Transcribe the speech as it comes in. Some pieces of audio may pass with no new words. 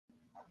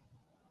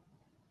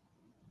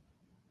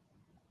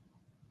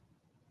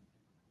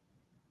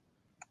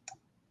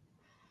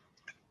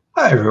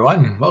Hi,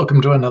 everyone.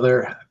 Welcome to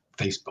another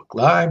Facebook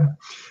Live.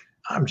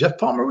 I'm Jeff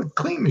Palmer with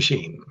Clean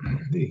Machine,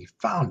 the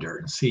founder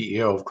and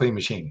CEO of Clean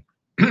Machine.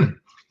 This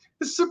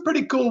is a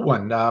pretty cool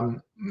one.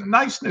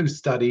 Nice new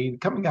study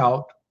coming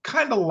out,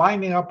 kind of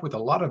lining up with a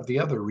lot of the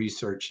other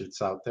research that's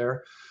out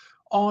there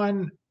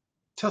on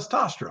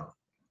testosterone.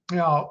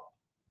 Now,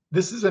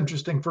 this is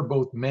interesting for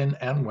both men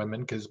and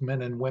women because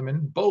men and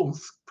women both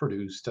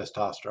produce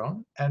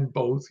testosterone and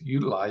both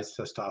utilize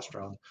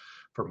testosterone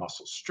for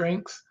muscle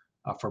strength,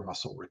 for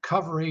muscle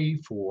recovery,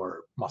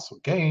 for muscle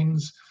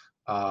gains,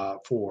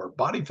 for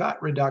body fat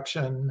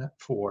reduction,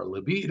 for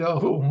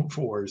libido,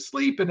 for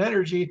sleep and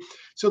energy.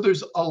 So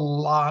there's a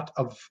lot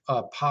of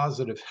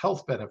positive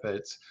health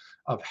benefits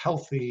of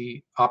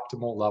healthy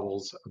optimal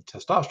levels of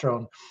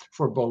testosterone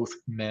for both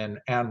men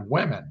and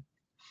women.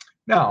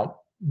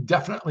 Now,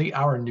 definitely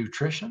our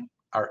nutrition,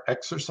 our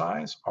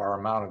exercise, our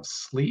amount of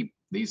sleep,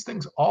 these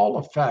things all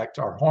affect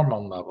our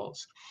hormone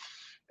levels.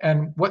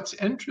 And what's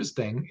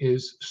interesting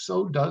is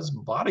so does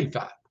body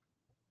fat.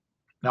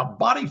 Now,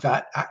 body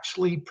fat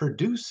actually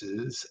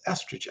produces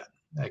estrogen.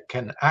 It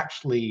can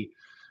actually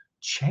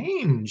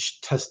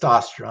change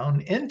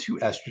testosterone into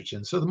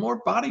estrogen. So the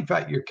more body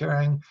fat you're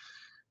carrying,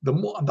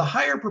 the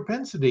higher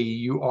propensity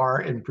you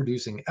are in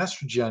producing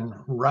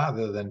estrogen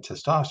rather than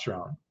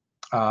testosterone.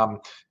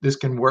 This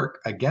can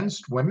work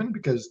against women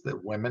because the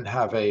women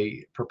have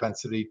a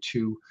propensity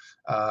to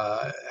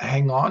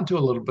hang on to a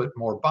little bit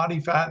more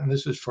body fat, and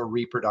this is for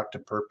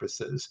reproductive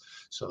purposes,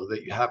 so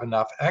that you have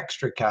enough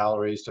extra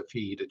calories to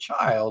feed a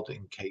child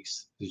in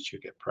case that you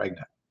get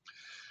pregnant.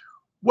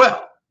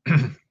 Well,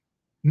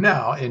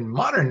 now in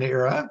modern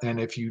era, and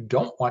if you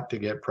don't want to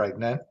get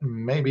pregnant,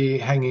 maybe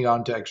hanging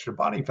on to extra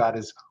body fat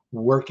is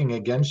working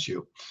against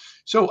you.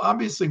 So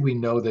obviously we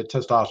know that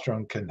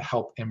testosterone can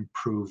help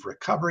improve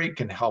recovery,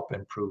 can help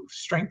improve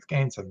strength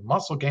gains and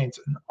muscle gains,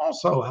 and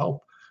also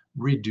help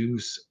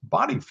reduce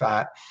body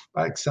fat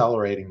by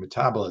accelerating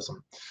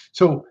metabolism.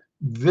 So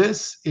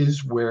this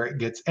is where it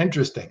gets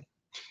interesting.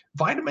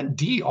 Vitamin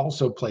D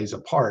also plays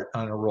a part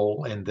and a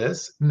role in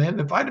this. And then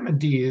the vitamin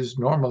D is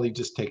normally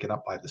just taken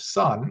up by the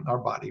sun. Our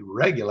body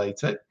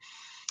regulates it.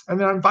 And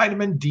then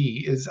vitamin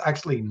D is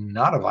actually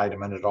not a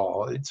vitamin at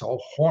all. It's a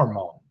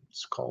hormone.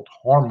 It's called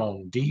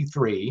hormone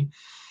D3.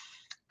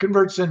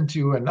 Converts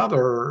into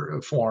another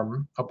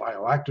form, a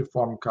bioactive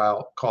form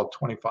called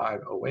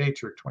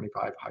 25-OH or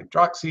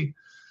 25-hydroxy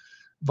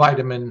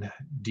vitamin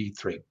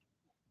D3.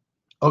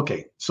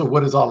 Okay, so what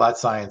does all that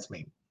science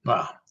mean?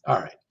 Well, all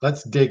right,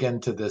 let's dig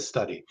into this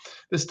study.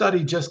 This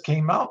study just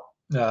came out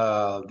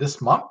this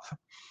month,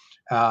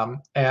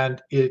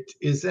 and it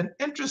is an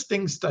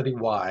interesting study.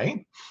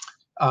 Why?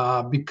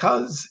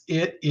 Because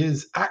it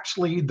is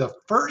actually the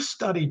first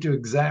study to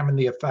examine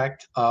the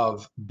effect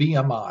of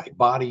BMI,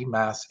 body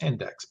mass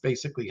index,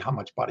 basically how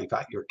much body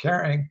fat you're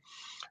carrying,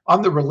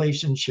 on the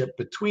relationship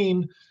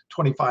between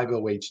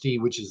 25-OHD,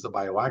 which is the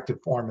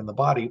bioactive form in the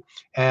body,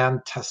 and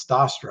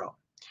testosterone,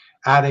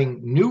 adding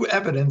new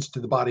evidence to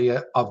the body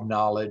of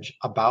knowledge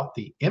about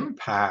the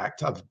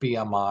impact of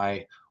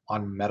BMI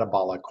on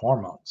metabolic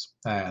hormones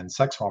and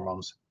sex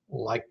hormones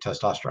like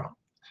testosterone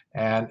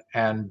and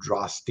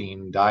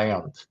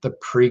androstenedione, the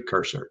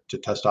precursor to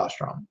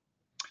testosterone.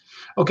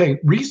 Okay,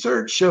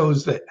 research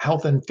shows that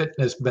health and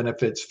fitness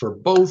benefits for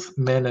both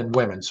men and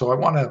women. So I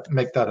want to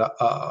make that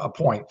a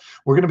point.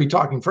 We're going to be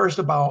talking first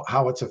about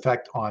how its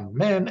effect on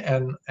men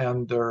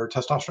and their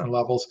testosterone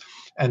levels,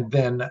 and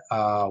then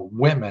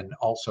women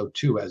also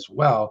too as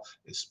well,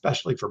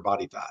 especially for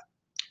body fat.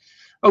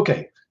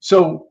 Okay,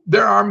 so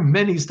there are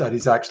many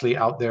studies actually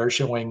out there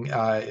showing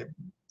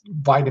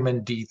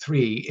vitamin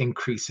D3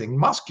 increasing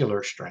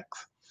muscular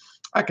strength.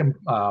 I can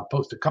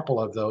post a couple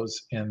of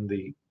those in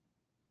the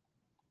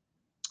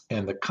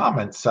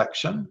comments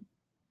section.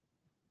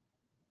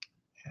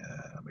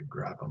 Let me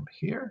grab them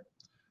here.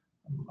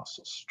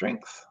 Muscle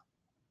strength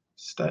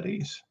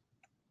studies.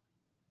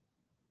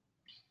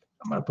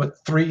 I'm going to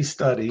put 3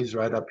 studies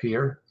right up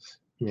here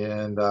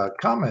in the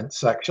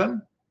comments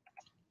section.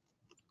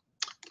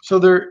 So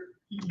there,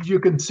 you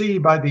can see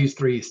by these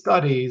 3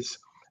 studies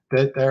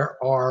that there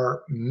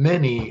are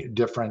many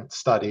different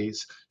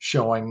studies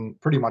showing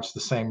pretty much the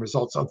same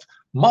results of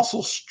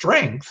muscle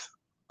strength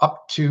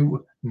up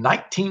to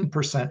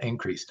 19%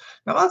 increase.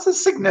 Now that's a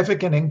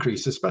significant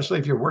increase, especially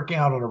if you're working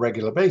out on a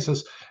regular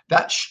basis.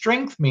 That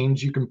strength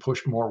means you can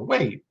push more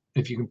weight.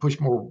 If you can push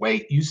more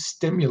weight, you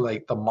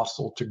stimulate the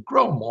muscle to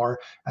grow more,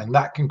 and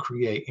that can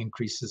create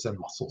increases in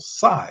muscle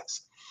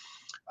size.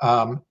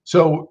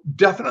 So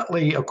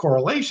definitely a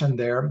correlation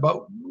there,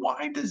 but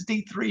why does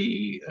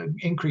D3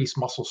 increase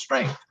muscle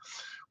strength?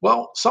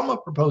 Well, some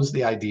have proposed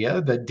the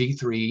idea that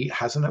D3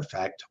 has an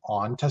effect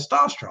on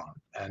testosterone,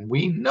 and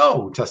we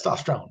know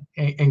testosterone,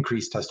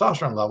 increased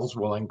testosterone levels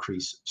will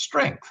increase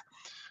strength.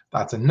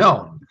 That's a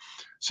known.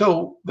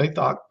 So they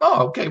thought,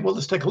 oh, okay, well,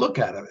 let's take a look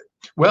at it.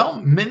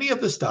 Well, many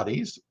of the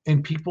studies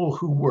in people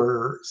who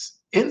were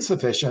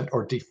insufficient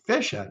or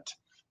deficient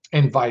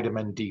in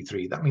vitamin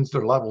D3, that means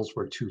their levels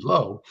were too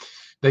low,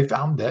 they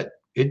found that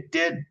it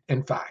did,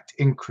 in fact,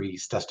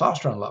 increase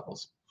testosterone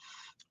levels.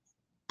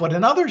 But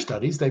in other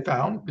studies, they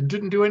found it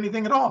didn't do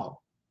anything at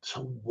all.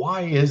 So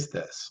why is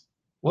this?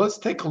 Well, let's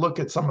take a look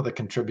at some of the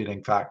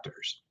contributing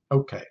factors.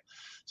 Okay,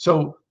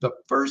 so the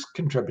first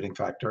contributing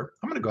factor,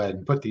 I'm going to go ahead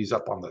and put these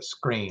up on the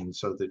screen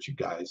so that you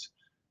guys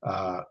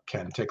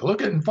can take a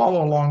look at it and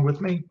follow along with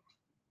me.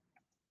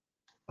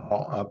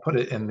 I'll put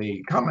it in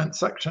the comment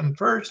section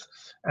first,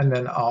 and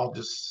then I'll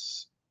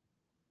just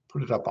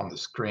put it up on the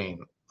screen.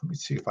 Let me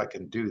see if I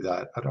can do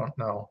that. I don't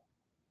know.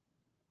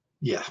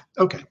 Yeah,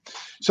 okay.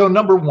 So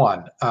number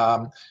one,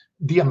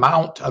 the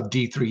amount of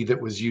D3 that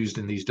was used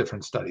in these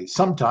different studies.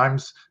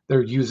 Sometimes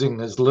they're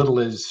using as little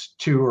as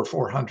 200 or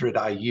 400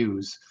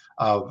 IUs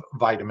of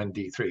vitamin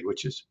D3,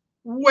 which is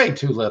way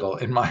too little,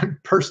 in my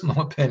personal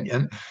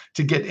opinion,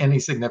 to get any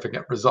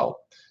significant result.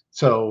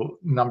 So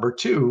number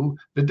two,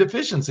 the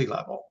deficiency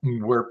level.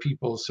 Were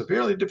people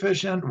severely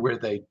deficient? Were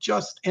they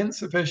just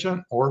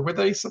insufficient? Or were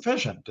they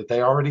sufficient? Did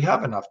they already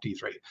have enough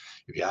D3?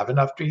 If you have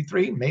enough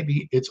D3,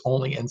 maybe it's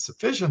only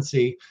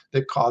insufficiency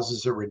that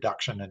causes a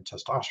reduction in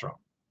testosterone.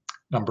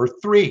 Number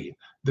three,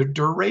 the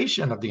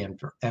duration of the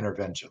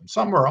intervention.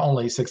 Some are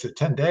only 6 to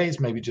 10 days,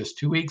 maybe just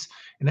 2 weeks,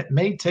 and it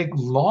may take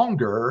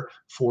longer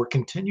for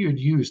continued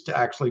use to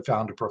actually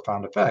find a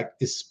profound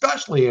effect,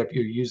 especially if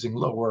you're using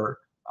lower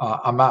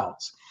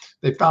amounts.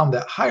 They found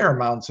that higher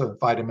amounts of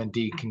vitamin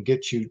D can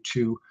get you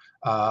to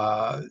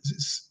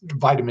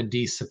vitamin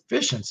D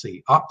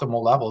sufficiency,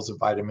 optimal levels of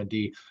vitamin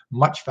D,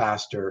 much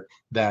faster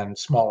than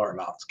smaller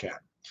amounts can.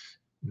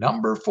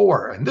 Number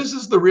four, and this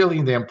is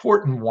really the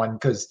important one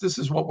because this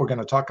is what we're going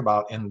to talk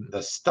about in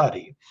the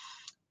study,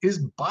 is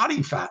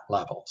body fat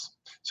levels.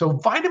 So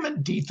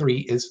vitamin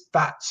D3 is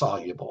fat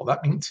soluble.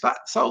 That means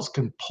fat cells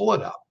can pull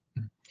it up.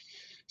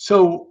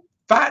 So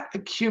fat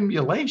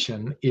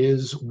accumulation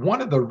is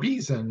one of the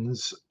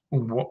reasons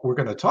what we're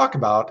going to talk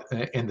about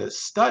in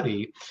this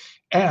study,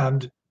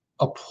 and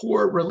a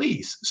poor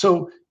release.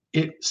 So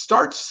it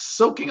starts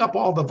soaking up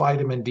all the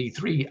vitamin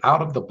D3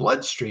 out of the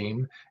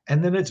bloodstream,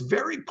 and then it's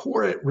very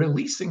poor at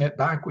releasing it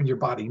back when your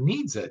body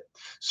needs it.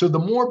 So the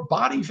more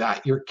body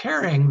fat you're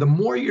carrying, the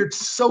more you're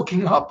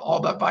soaking up all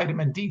that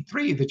vitamin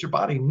D3 that your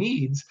body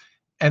needs,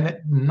 and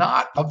it's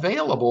not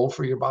available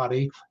for your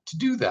body to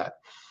do that.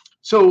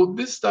 So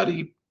this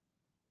study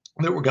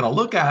that we're going to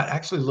look at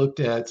actually looked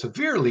at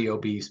severely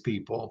obese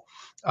people,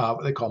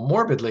 what they call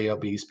morbidly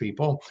obese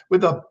people,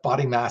 with a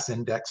body mass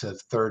index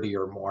of 30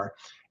 or more.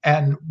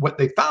 And what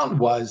they found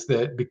was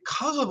that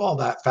because of all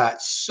that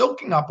fat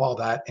soaking up all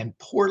that and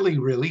poorly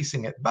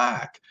releasing it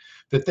back,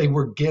 that they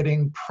were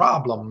getting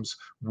problems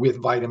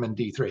with vitamin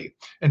D3.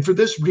 And for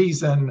this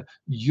reason,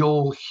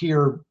 you'll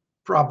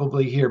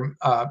probably hear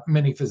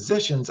many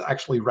physicians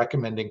actually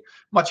recommending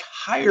much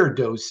higher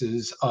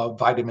doses of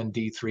vitamin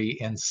D3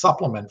 in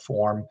supplement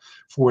form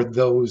for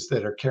those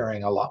that are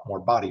carrying a lot more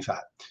body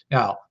fat.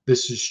 Now,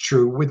 this is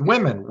true with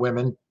women.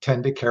 Women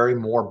tend to carry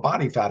more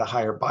body fat, a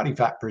higher body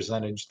fat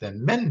percentage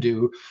than men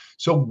do.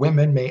 So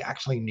women may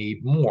actually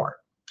need more.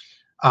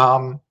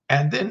 And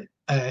then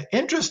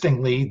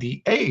interestingly,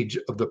 the age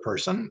of the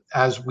person,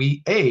 as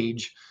we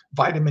age,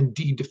 vitamin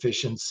D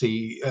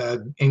deficiency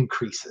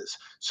increases.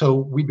 So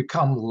we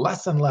become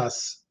less and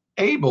less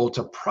able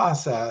to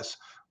process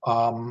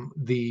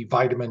the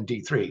vitamin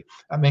D3.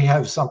 That may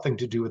have something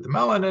to do with the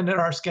melanin in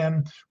our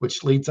skin,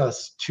 which leads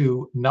us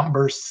to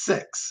number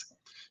 6.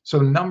 So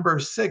number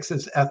 6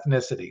 is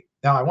ethnicity.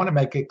 Now, I want to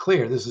make it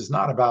clear, this is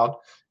not about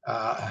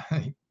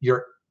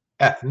your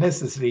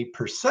ethnicity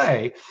per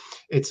se.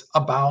 It's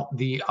about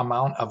the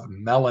amount of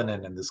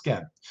melanin in the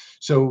skin.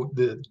 So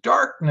the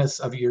darkness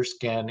of your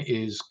skin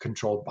is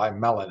controlled by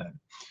melanin.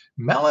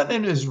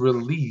 Melanin is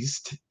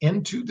released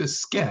into the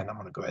skin. I'm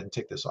going to go ahead and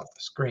take this off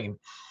the screen.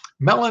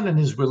 Melanin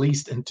is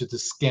released into the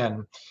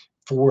skin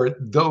for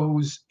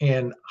those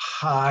in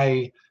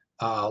high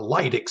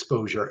light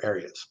exposure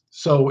areas.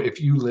 So if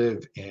you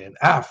live in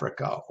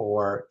Africa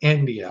or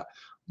India,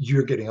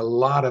 you're getting a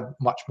lot of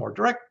much more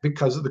direct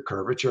because of the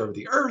curvature of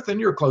the earth, and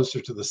you're closer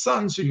to the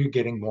sun, so you're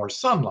getting more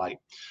sunlight.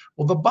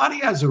 Well, the body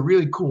has a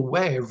really cool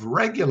way of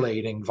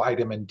regulating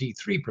vitamin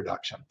D3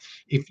 production.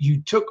 If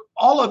you took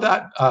all of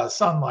that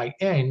sunlight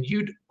in,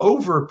 you'd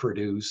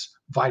overproduce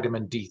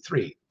vitamin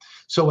D3.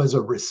 So as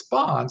a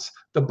response,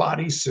 the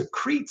body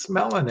secretes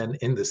melanin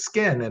in the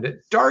skin and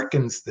it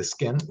darkens the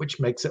skin,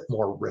 which makes it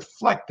more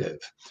reflective.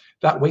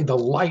 That way the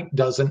light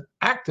doesn't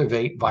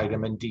activate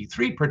vitamin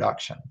D3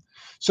 production.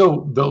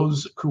 So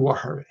those who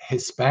are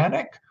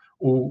Hispanic,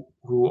 who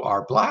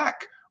are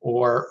Black,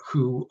 or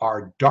who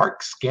are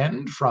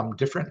dark-skinned from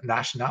different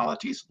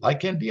nationalities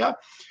like India,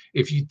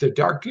 the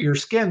darker your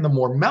skin, the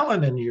more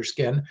melanin in your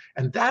skin,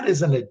 and that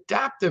is an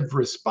adaptive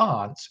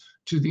response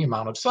to the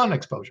amount of sun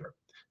exposure.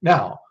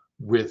 Now,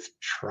 with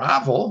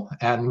travel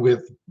and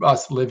with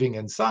us living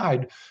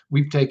inside,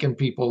 we've taken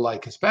people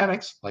like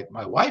Hispanics, like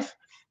my wife,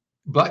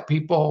 Black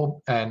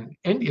people and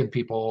Indian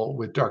people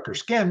with darker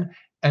skin,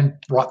 and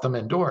brought them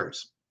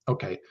indoors.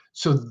 Okay,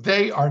 so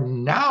they are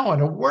now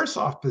in a worse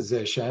off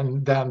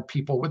position than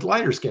people with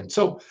lighter skin.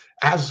 So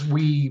as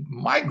we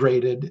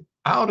migrated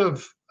out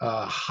of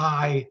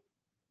high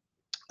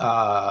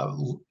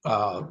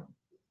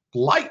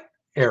light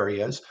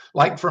areas,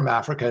 like from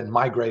Africa and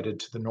migrated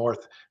to the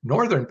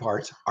northern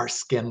parts, our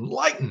skin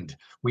lightened.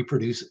 We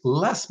produce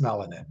less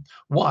melanin.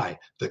 Why?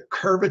 The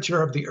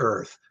curvature of the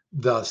earth.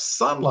 The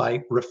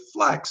sunlight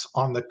reflects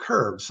on the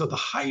curve. So the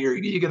higher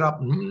you get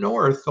up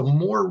north, the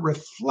more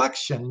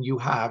reflection you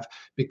have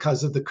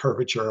because of the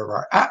curvature of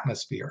our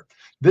atmosphere.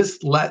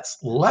 This lets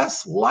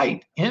less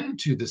light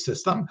into the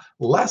system,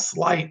 less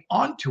light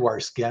onto our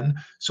skin.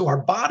 So our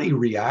body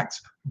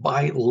reacts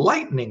by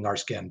lightening our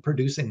skin,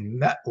 producing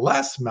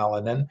less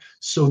melanin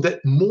so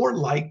that more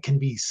light can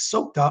be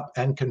soaked up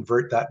and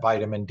convert that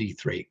vitamin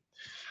D3.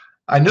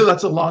 I know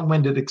that's a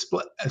long-winded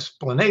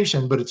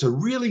explanation, but it's a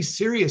really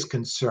serious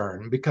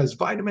concern because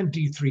vitamin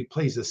D3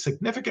 plays a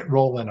significant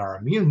role in our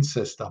immune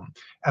system.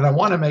 And I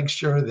want to make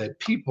sure that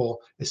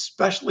people,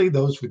 especially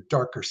those with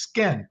darker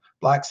skin,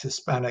 Blacks,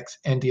 Hispanics,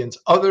 Indians,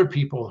 other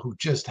people who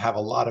just have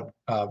a lot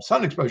of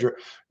sun exposure,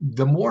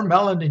 the more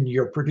melanin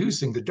you're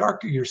producing, the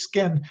darker your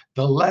skin,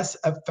 the less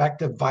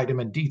effective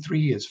vitamin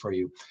D3 is for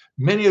you.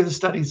 Many of the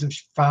studies have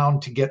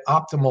found to get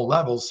optimal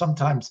levels,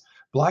 sometimes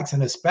Blacks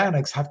and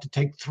Hispanics have to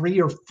take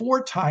 3 or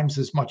 4 times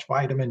as much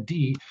vitamin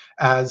D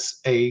as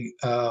a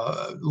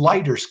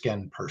lighter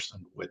skinned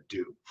person would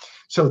do.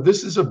 So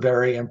this is a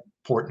very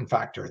important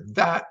factor.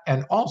 That,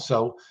 and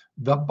also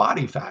the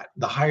body fat.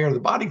 The higher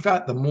the body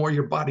fat, the more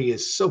your body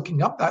is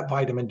soaking up that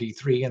vitamin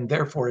D3, and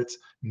therefore it's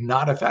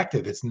not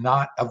effective. It's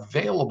not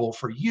available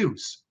for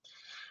use.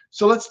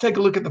 So let's take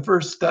a look at the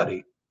first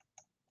study.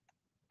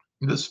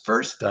 This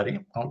first study,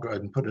 I'll go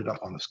ahead and put it up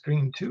on the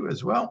screen too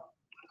as well.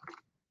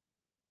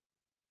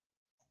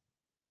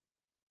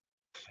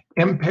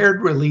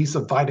 Impaired release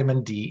of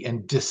vitamin D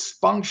in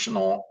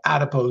dysfunctional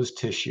adipose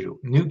tissue,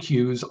 new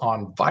cues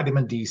on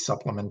vitamin D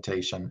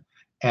supplementation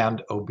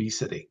and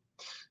obesity.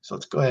 So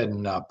let's go ahead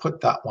and put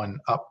that one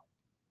up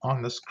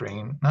on the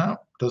screen. No,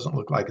 doesn't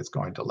look like it's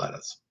going to let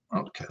us.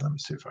 Okay, let me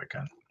see if I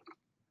can.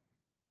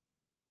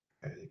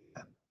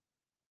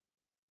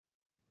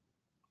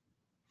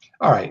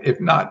 All right, if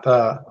not,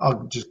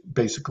 I'll just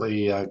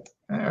basically,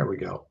 there we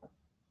go.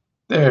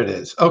 There it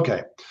is.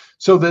 Okay,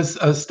 so this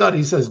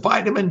study says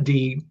vitamin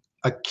D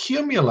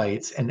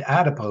accumulates in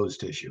adipose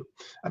tissue.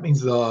 That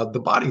means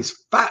the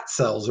body's fat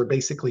cells are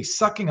basically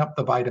sucking up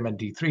the vitamin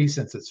D3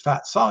 since it's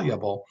fat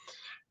soluble,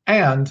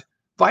 and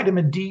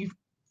vitamin D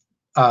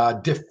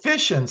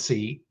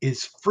deficiency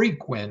is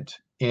frequent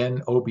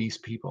in obese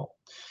people.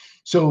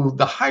 So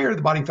the higher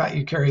the body fat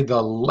you carry,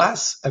 the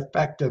less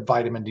effective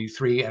vitamin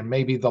D3, and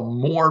maybe the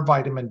more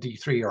vitamin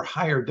D3 or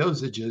higher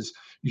dosages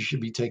you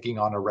should be taking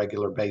on a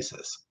regular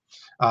basis.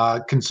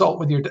 Consult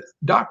with your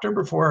doctor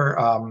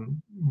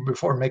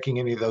before making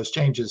any of those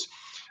changes.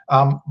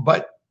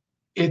 But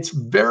it's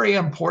very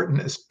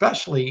important,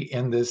 especially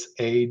in this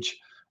age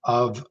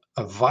of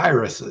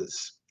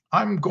viruses.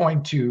 I'm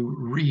going to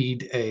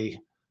read a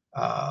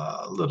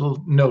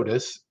little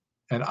notice,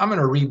 and I'm going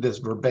to read this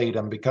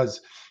verbatim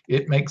because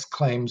it makes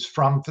claims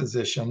from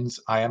physicians.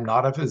 I am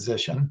not a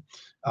physician.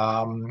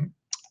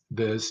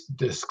 This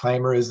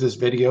disclaimer is this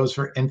video is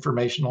for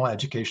informational,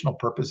 educational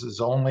purposes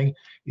only,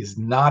 is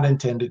not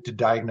intended to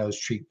diagnose,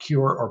 treat,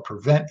 cure, or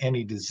prevent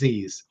any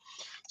disease.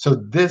 So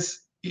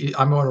this,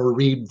 I'm going to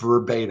read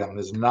verbatim.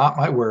 This is not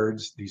my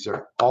words. These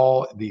are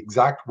all the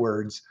exact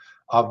words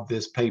of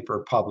this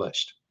paper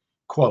published.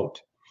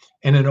 Quote,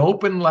 in an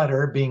open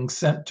letter being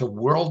sent to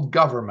world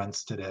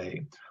governments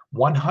today,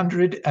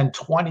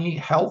 120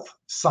 health,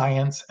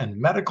 science, and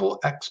medical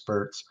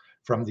experts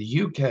from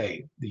the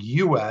UK, the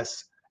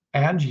US,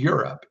 and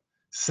Europe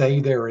say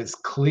there is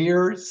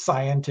clear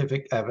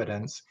scientific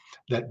evidence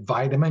that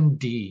vitamin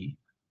D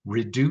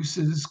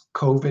reduces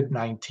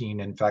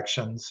COVID-19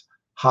 infections,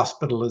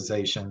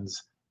 hospitalizations,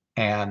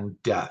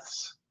 and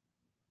deaths.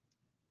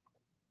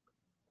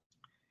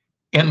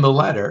 In the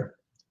letter,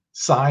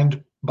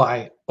 signed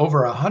by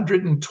over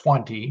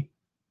 120,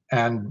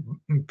 and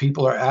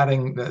people are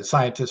adding, the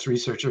scientists,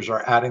 researchers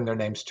are adding their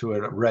names to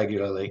it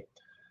regularly.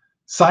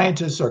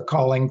 Scientists are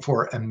calling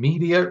for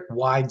immediate,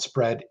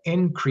 widespread,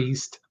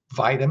 increased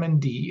vitamin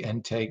D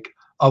intake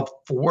of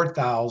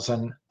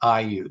 4,000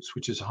 IUs,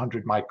 which is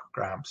 100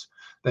 micrograms.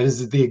 That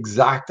is the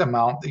exact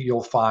amount that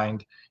you'll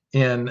find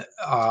in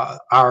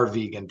our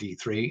vegan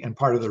D3. And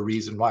part of the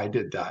reason why I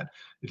did that,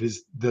 it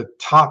is the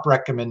top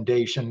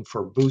recommendation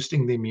for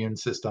boosting the immune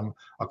system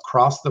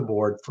across the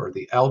board for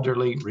the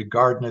elderly,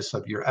 regardless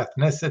of your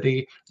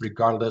ethnicity,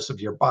 regardless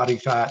of your body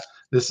fat.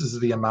 This is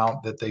the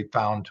amount that they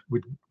found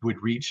would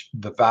reach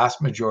the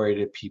vast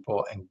majority of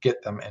people and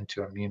get them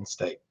into immune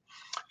state.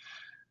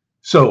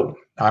 So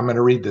I'm going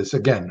to read this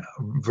again,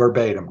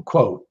 verbatim.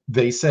 Quote,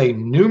 they say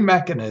new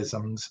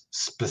mechanisms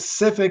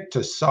specific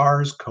to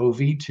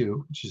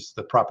SARS-CoV-2, which is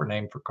the proper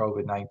name for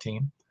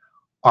COVID-19,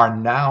 are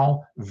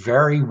now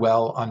very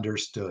well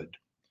understood,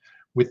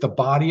 with the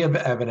body of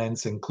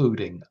evidence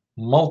including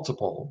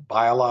multiple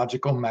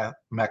biological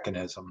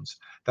mechanisms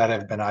that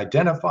have been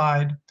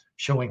identified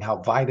showing how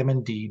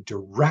vitamin D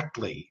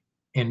directly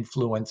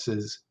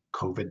influences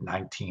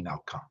COVID-19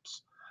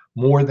 outcomes.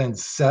 More than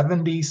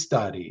 70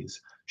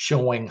 studies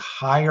showing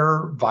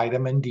higher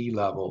vitamin D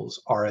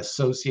levels are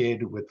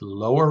associated with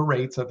lower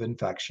rates of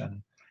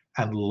infection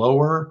and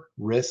lower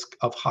risk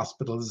of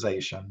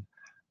hospitalization,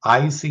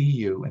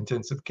 ICU,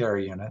 intensive care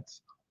units,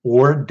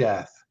 or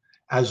death,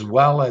 as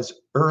well as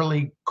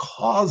early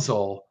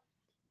causal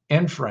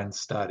inference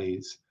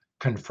studies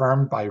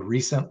confirmed by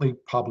recently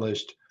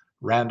published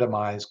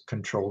randomized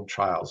controlled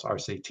trials,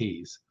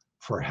 RCTs,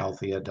 for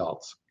healthy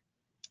adults.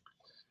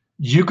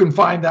 You can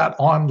find that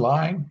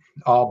online.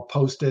 I'll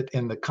post it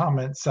in the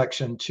comment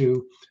section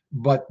too,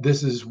 but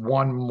this is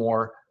one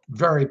more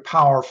very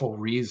powerful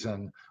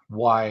reason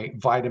why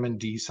vitamin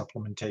D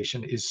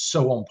supplementation is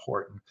so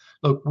important.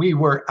 Look, we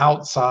were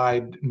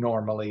outside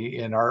normally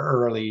in our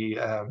early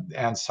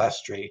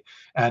ancestry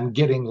and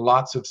getting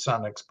lots of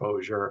sun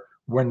exposure.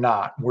 We're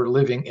not. We're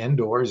living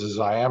indoors as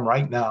I am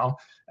right now,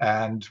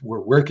 and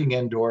we're working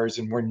indoors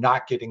and we're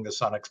not getting the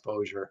sun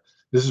exposure.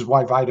 This is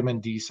why vitamin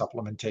D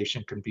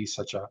supplementation can be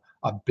such a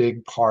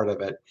big part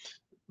of it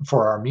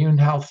for our immune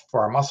health,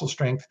 for our muscle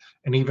strength,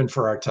 and even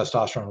for our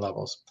testosterone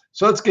levels.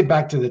 So let's get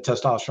back to the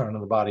testosterone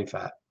and the body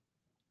fat.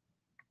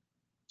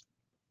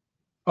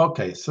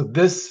 Okay, so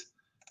this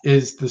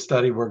is the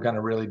study we're going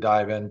to really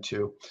dive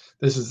into.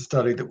 This is a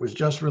study that was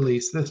just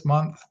released this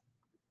month.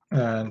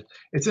 And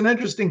it's an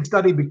interesting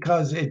study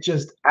because it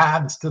just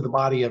adds to the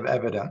body of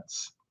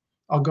evidence.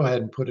 I'll go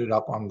ahead and put it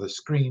up on the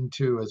screen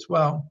too as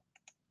well.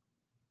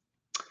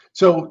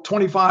 So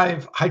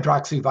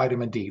 25-hydroxy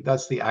vitamin D,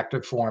 that's the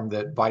active form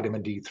that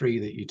vitamin D3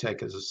 that you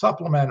take as a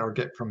supplement or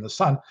get from the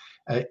sun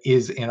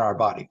is in our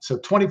body. So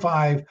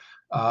 25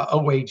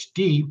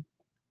 OHD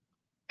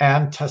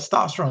and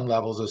testosterone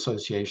levels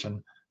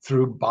association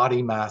through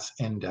body mass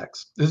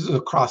index. This is a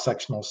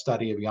cross-sectional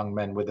study of young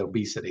men with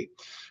obesity.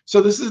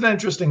 So this is an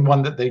interesting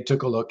one that they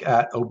took a look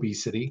at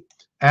obesity,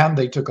 and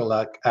they took a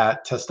look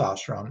at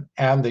testosterone,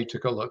 and they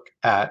took a look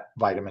at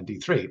vitamin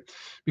D3,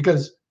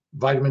 because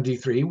vitamin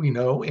D3, we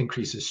know,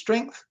 increases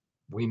strength.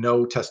 We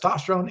know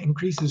testosterone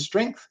increases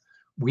strength.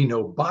 We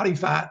know body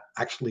fat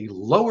actually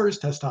lowers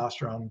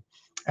testosterone.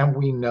 And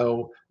we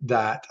know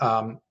that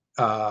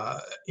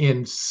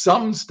in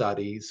some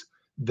studies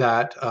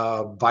that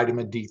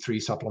vitamin D3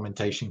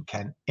 supplementation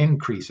can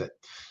increase it.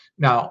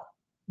 Now,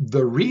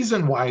 the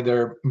reason why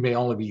there may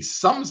only be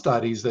some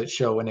studies that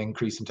show an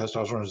increase in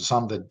testosterone and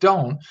some that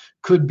don't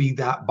could be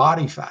that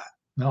body fat.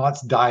 Now,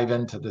 let's dive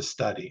into this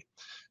study.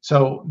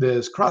 So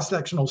this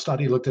cross-sectional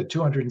study looked at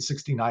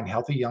 269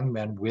 healthy young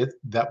men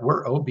that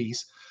were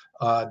obese.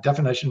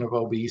 Definition of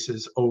obese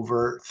is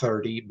over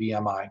 30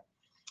 BMI.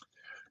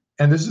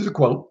 And this is a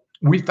quote.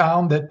 We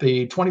found that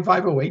the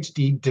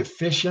 25-OHD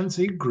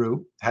deficiency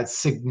group had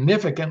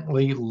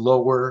significantly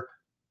lower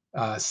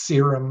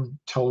serum,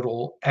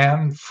 total,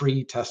 and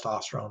free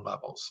testosterone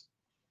levels.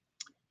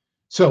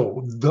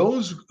 So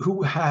those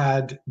who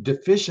had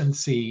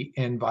deficiency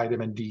in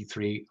vitamin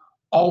D3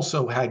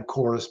 also had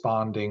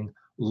corresponding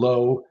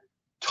low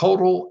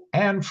total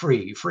and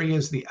free. Free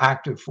is the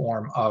active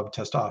form of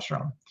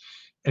testosterone.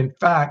 In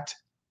fact,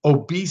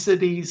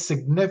 obesity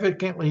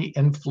significantly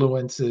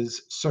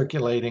influences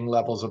circulating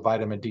levels of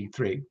vitamin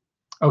D3.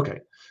 Okay,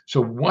 so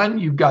one,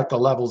 you've got the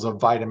levels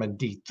of vitamin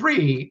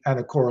D3 and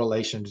a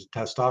correlation to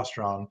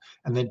testosterone.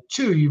 And then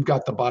two, you've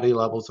got the body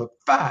levels of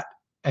fat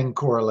and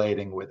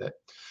correlating with it.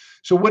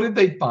 So what did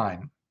they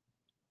find?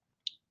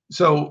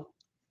 So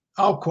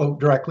I'll quote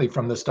directly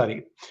from the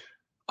study.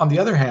 On the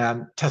other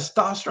hand,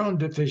 testosterone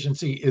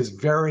deficiency is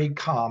a very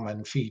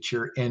common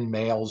feature in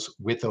males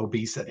with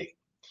obesity,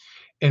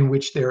 in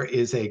which there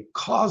is a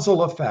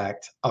causal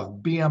effect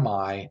of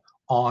BMI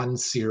on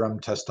serum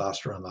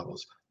testosterone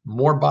levels.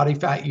 More body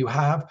fat you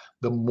have,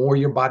 the more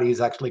your body is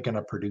actually going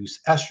to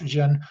produce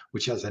estrogen,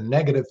 which has a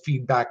negative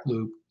feedback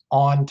loop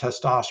on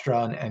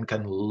testosterone and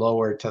can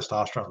lower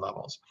testosterone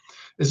levels.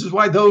 This is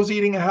why those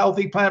eating a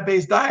healthy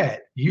plant-based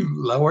diet, you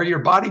lower your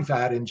body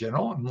fat in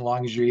general. And as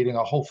long as you're eating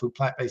a whole food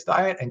plant-based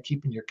diet and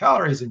keeping your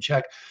calories in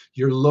check,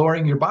 you're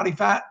lowering your body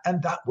fat,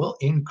 and that will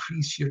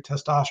increase your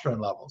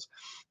testosterone levels.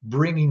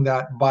 Bringing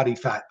that body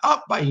fat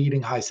up by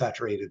eating high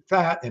saturated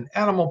fat and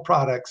animal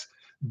products,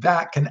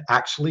 that can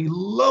actually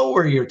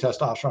lower your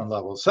testosterone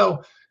levels.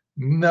 So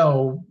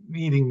no,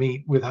 eating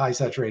meat with high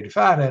saturated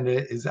fat in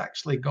it is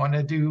actually going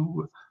to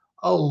do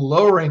a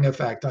lowering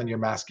effect on your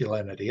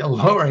masculinity, a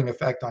lowering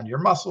effect on your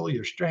muscle,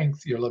 your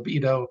strength, your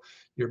libido,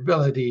 your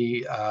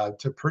ability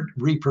to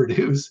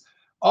reproduce,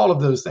 all of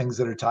those things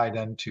that are tied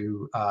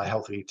into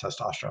healthy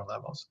testosterone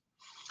levels.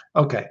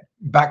 Okay,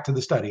 back to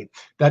the study.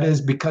 That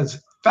is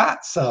because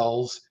fat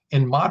cells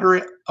in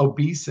moderate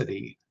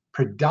obesity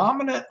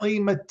predominantly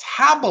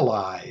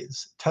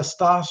metabolize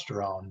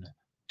testosterone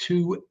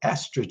to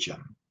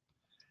estrogen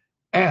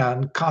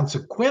and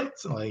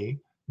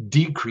consequently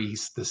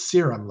decrease the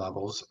serum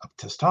levels of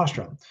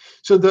testosterone.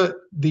 So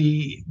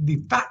the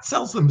fat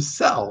cells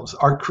themselves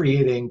are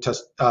creating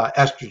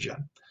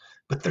estrogen,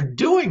 but they're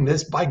doing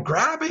this by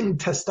grabbing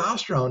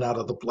testosterone out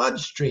of the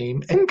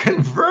bloodstream and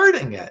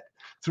converting it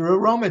through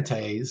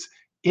aromatase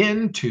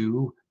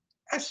into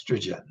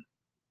estrogen.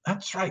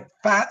 That's right.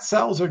 Fat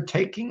cells are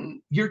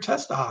taking your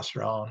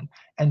testosterone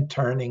and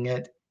turning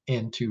it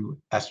into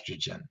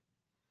estrogen.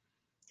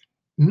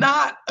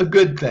 Not a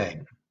good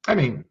thing. I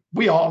mean,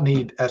 we all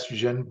need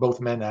estrogen, both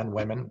men and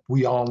women.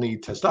 We all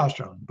need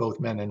testosterone, both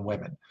men and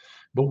women.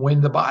 But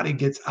when the body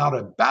gets out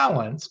of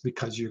balance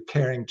because you're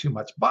carrying too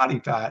much body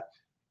fat,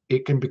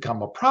 it can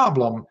become a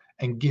problem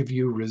and give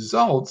you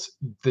results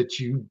that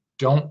you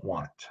don't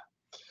want.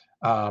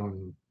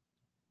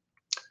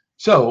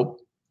 So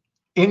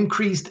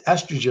increased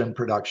estrogen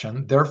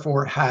production,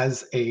 therefore,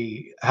 has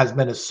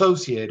been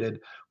associated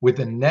with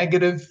a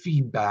negative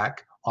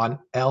feedback on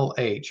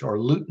LH, or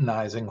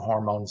luteinizing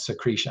hormone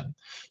secretion.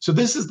 So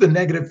this is the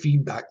negative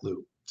feedback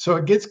loop. So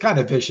it gets kind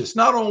of vicious.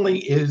 Not only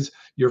is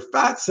your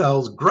fat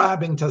cells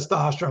grabbing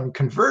testosterone,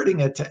 converting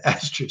it to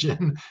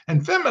estrogen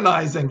and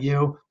feminizing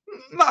you,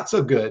 not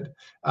so good.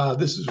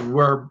 This is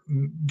where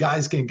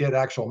guys can get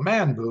actual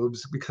man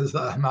boobs because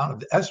the amount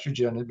of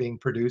estrogen is being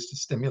produced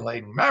is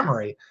stimulating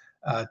memory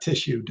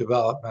tissue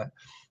development.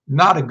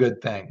 Not a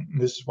good thing.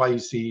 This is why you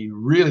see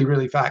really,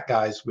 really fat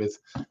guys with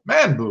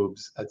man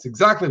boobs. That's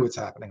exactly what's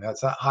happening.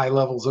 That's at high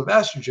levels of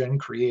estrogen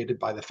created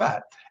by the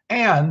fat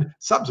and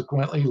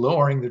subsequently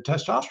lowering their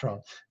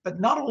testosterone. But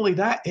not only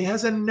that, it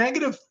has a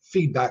negative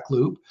feedback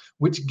loop,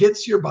 which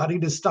gets your body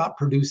to stop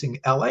producing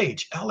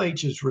LH.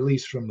 LH is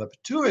released from the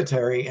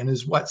pituitary and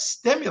is what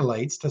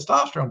stimulates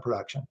testosterone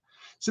production.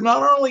 So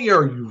not only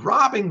are you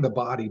robbing the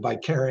body by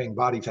carrying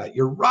body fat,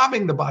 you're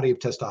robbing the body of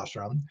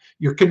testosterone,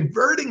 you're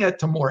converting it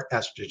to more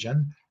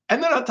estrogen,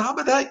 and then on top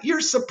of that,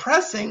 you're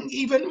suppressing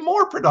even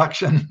more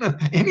production,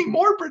 any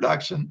more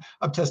production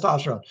of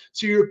testosterone.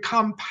 So you're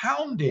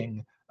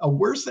compounding a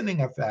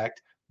worsening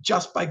effect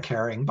just by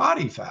carrying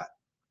body fat.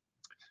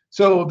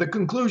 So the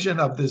conclusion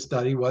of this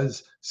study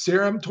was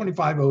serum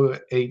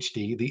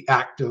 25-OHD, the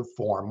active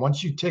form.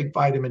 Once you take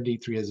vitamin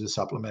D3 as a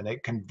supplement,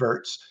 it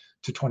converts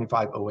to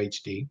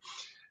 25-OHD,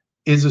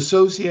 is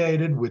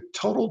associated with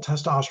total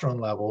testosterone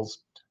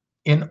levels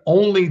in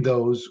only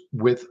those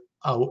with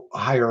a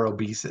higher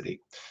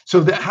obesity.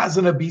 So that has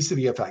an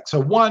obesity effect. So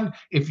one,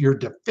 if you're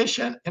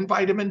deficient in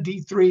vitamin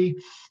D3,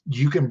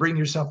 you can bring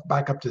yourself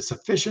back up to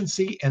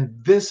sufficiency. And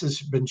this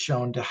has been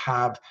shown to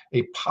have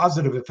a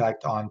positive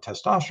effect on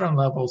testosterone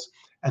levels.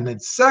 And then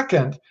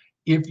second,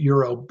 if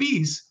you're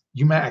obese,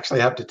 you may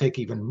actually have to take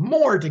even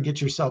more to get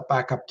yourself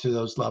back up to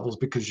those levels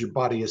because your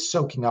body is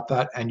soaking up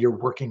that and you're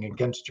working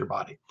against your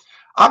body.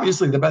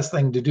 Obviously, the best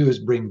thing to do is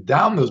bring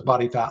down those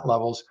body fat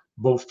levels,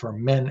 both for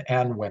men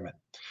and women.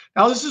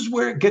 Now, this is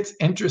where it gets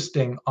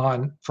interesting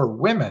for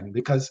women,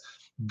 because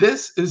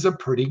this is a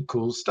pretty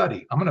cool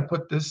study. I'm going to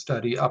put this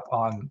study up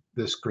on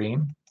the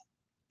screen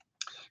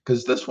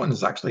because this one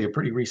is actually a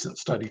pretty recent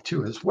study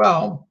too as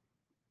well.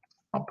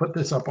 I'll put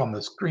this up on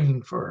the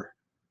screen for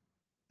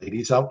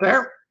ladies out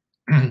there.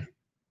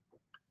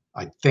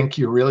 I think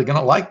you're really going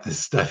to like this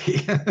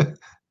study.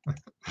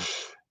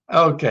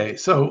 Okay,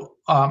 so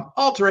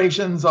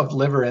alterations of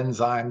liver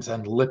enzymes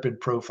and lipid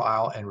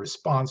profile in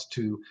response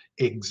to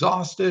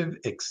exhaustive,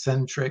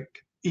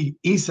 eccentric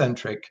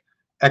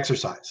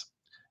exercise.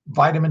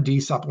 Vitamin D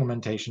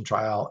supplementation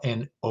trial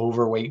in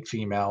overweight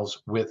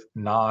females with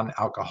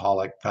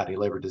non-alcoholic fatty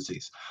liver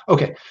disease.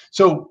 Okay,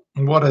 so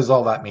what does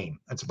all that mean?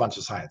 It's a bunch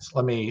of science.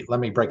 Let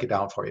me break it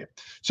down for you.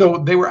 So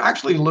they were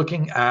actually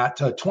looking at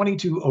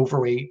 22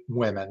 overweight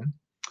women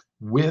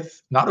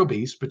with, not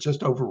obese, but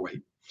just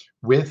overweight,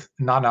 with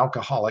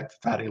non-alcoholic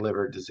fatty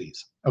liver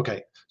disease.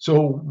 Okay,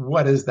 so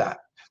what is that?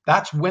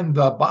 That's when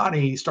the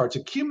body starts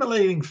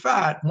accumulating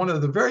fat. One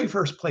of the very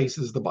first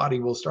places the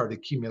body will start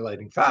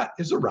accumulating fat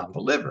is around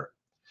the liver.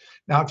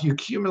 Now, if you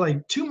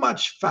accumulate too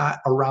much fat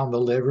around the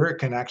liver, it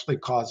can actually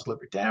cause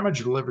liver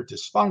damage or liver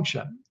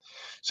dysfunction.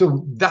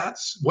 So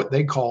that's what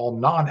they call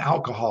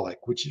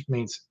non-alcoholic, which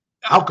means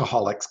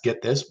alcoholics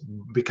get this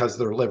because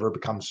their liver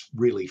becomes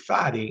really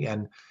fatty,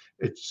 and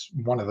it's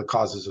one of the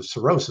causes of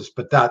cirrhosis,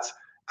 but that's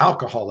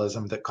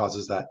alcoholism that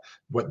causes that.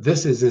 What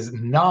this is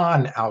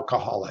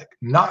non-alcoholic,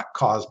 not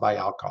caused by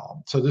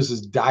alcohol. So this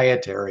is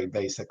dietary,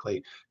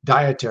 basically.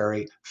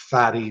 Dietary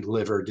fatty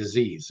liver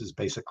disease is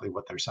basically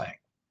what they're saying.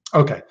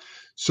 Okay,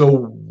 so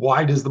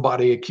why does the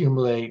body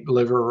accumulate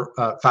liver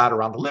fat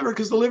around the liver?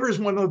 Because the liver is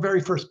one of the very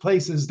first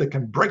places that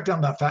can break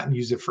down that fat and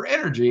use it for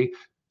energy.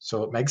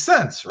 So it makes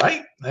sense,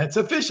 right? That's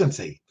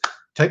efficiency.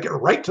 Take it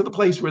right to the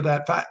place where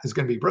that fat is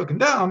going to be broken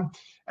down.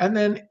 And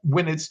then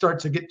when it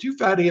starts to get too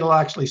fatty, it'll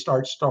actually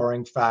start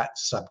storing fat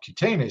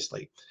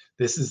subcutaneously.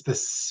 This is the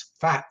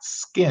fat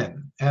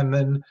skin. And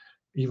then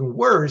even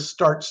worse,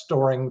 start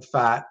storing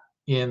fat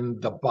in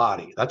the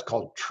body. That's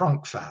called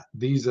trunk fat.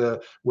 These are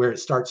where it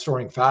starts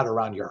storing fat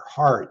around your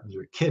heart and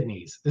your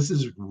kidneys. This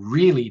is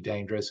really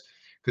dangerous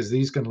because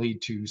these can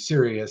lead to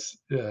serious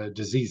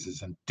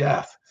diseases and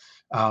death.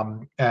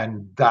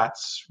 And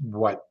that's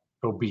what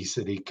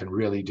obesity can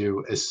really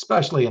do,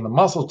 especially in the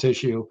muscle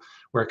tissue,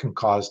 where it can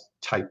cause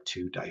type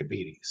 2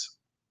 diabetes.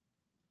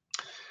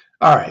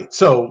 All right,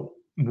 so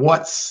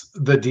what's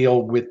the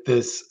deal with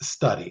this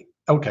study?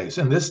 Okay,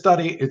 so in this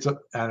study,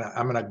 and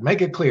I'm going to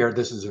make it clear,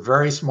 this is a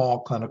very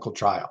small clinical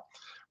trial,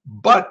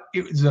 but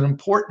it was an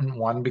important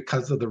one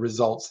because of the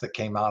results that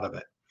came out of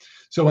it.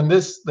 So in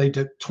this, they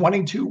took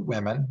 22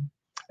 women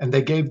and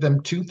they gave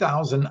them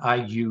 2,000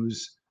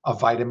 IUs of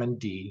vitamin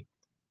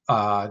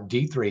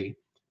D3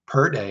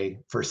 per day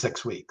for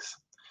 6 weeks.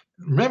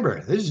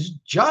 Remember, this is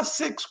just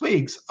 6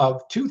 weeks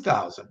of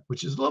 2,000,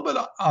 which is a little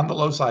bit on the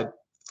low side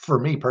for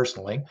me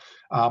personally.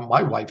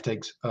 My wife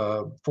takes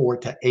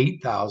 4,000 to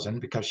 8,000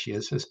 because she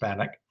is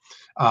Hispanic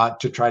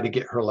to try to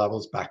get her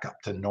levels back up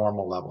to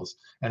normal levels.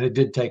 And it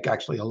did take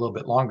actually a little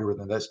bit longer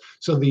than this.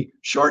 So the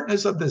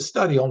shortness of this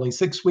study, only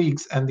 6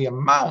 weeks, and the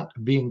amount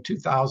being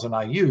 2,000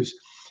 IUs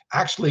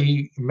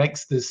actually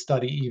makes this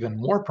study even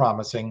more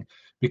promising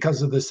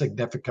because of the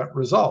significant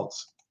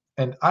results.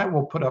 And I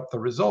will put up the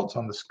results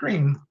on the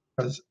screen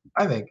because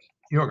I think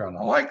you're going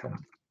to like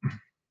them.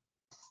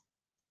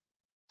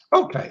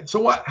 Okay, so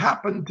what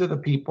happened to the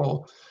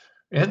people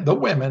and the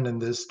women in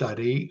this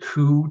study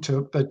who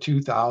took the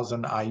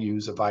 2,000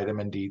 IUs of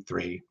vitamin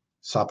D3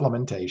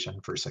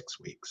 supplementation for 6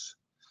 weeks?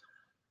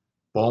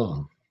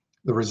 Boom.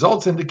 The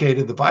results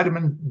indicated the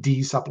vitamin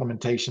D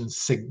supplementation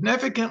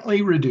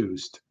significantly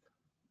reduced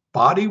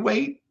body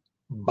weight,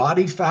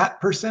 body fat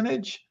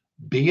percentage,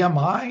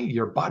 BMI,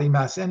 your body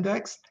mass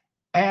index,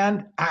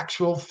 and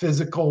actual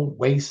physical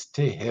waist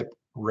to hip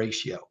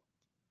ratio.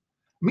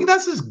 I mean,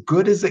 that's as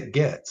good as it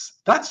gets.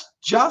 That's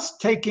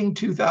just taking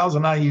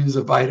 2,000 IUs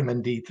of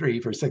vitamin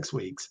D3 for 6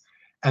 weeks,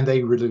 and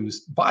they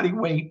reduced body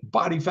weight,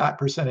 body fat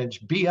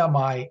percentage,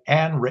 BMI,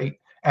 and rate,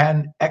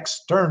 and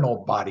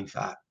external body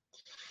fat.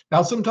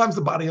 Now, sometimes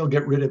the body will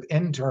get rid of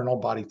internal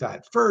body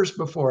fat first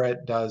before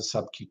it does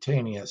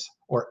subcutaneous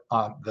or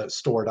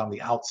stored on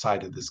the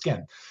outside of the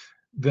skin.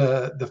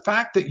 The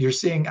fact that you're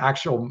seeing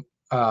actual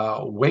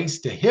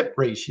waist to hip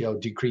ratio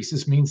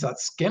decreases means that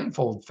skin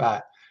fold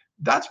fat,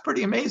 that's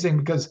pretty amazing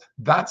because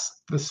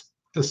that's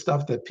the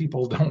stuff that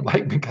people don't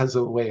like because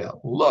of the way it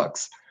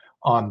looks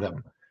on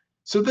them.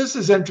 So this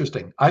is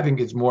interesting. I think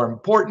it's more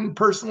important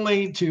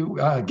personally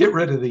to get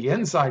rid of the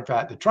inside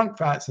fat, the trunk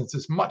fat, since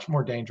it's much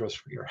more dangerous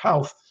for your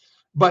health.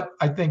 But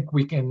I think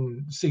we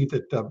can see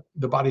that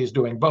the body is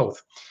doing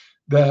both.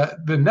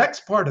 The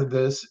next part of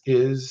this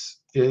is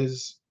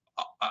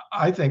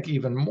I think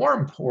even more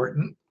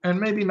important, and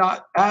maybe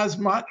not as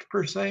much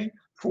per se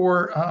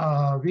for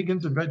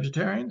vegans and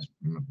vegetarians,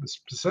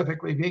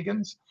 specifically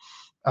vegans,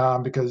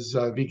 because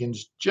vegans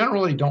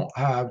generally don't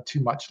have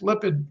too much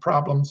lipid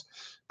problems.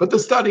 But the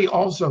study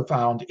also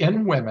found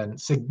in women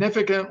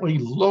significantly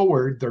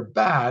lowered their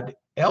bad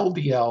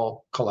LDL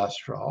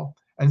cholesterol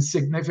and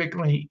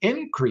significantly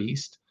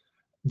increased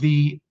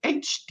the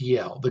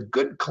HDL, the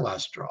good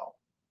cholesterol.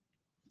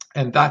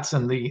 And that's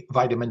in the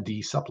vitamin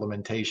D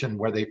supplementation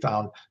where they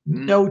found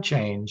no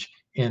change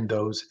in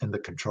those in the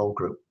control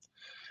group.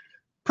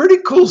 Pretty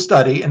cool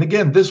study. And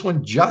again, this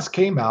one just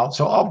came out.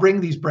 So I'll bring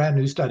these brand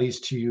new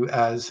studies to you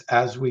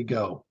as we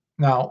go.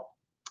 Now,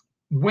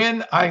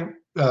 when I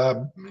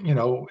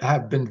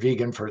have been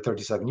vegan for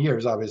 37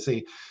 years,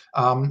 obviously,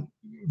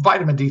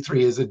 vitamin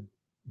D3 is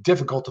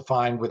difficult to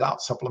find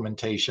without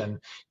supplementation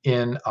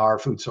in our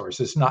food source.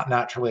 It's not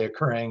naturally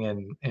occurring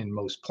in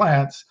most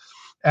plants.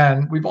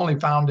 And we've only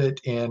found it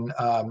in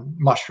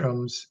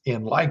mushrooms,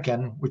 in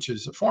lichen, which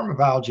is a form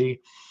of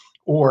algae,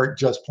 or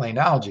just plain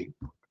algae.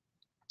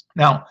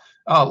 Now,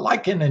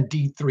 lichen and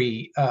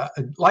D3,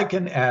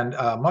 lichen and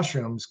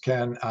mushrooms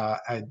can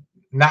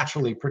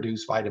naturally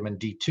produce vitamin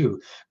D2.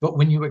 But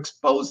when you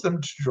expose them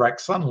to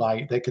direct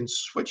sunlight, they can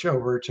switch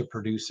over to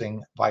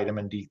producing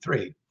vitamin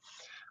D3.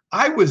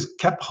 I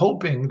kept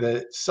hoping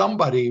that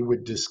somebody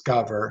would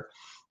discover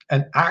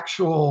an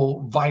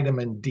actual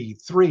vitamin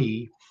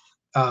D3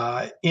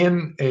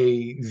 in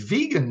a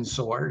vegan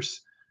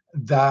source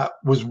that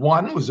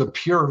was a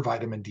pure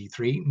vitamin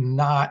D3,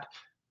 not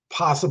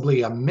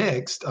possibly a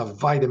mix of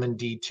vitamin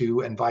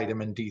D2 and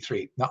vitamin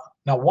D3.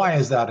 Now, why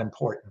is that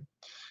important?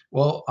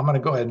 Well, I'm going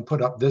to go ahead and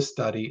put up this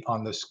study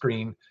on the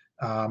screen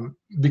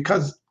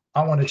because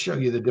I want to show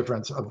you the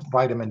difference of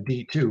vitamin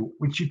D2,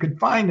 which you could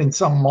find in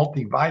some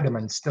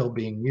multivitamins still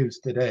being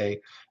used today,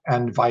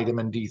 and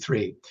vitamin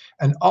D3.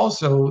 And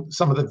also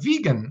some of the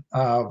vegan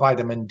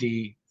vitamin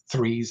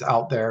D3s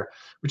out there,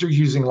 which are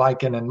using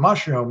lichen and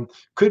mushroom,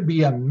 could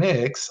be a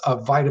mix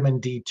of vitamin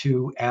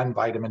D2 and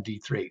vitamin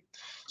D3.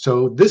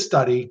 So this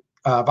study,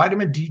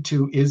 vitamin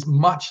D2 is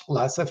much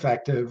less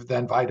effective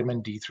than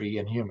vitamin D3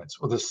 in humans.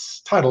 Well, the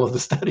title of the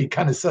study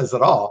kind of says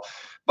it all.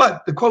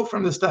 But the quote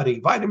from the study,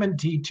 vitamin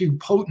D2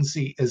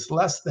 potency is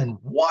less than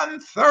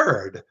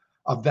 1/3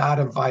 of that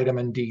of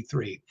vitamin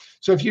D3.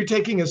 So if you're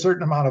taking a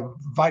certain amount of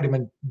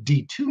vitamin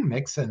D2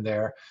 mix in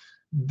there,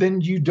 then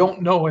you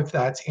don't know if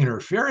that's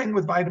interfering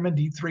with vitamin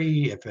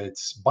D3, if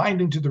it's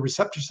binding to the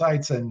receptor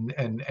sites and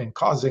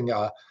causing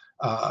a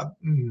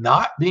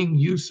not being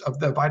use of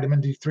the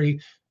vitamin D3.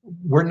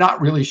 We're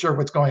not really sure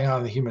what's going on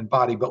in the human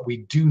body, but we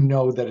do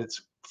know that it's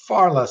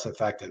far less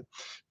effective.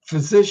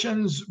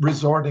 Physicians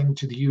resorting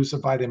to the use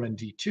of vitamin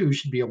D2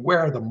 should be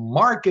aware of the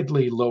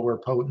markedly lower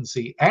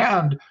potency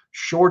and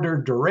shorter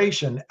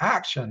duration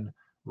action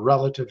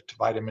relative to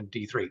vitamin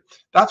D3.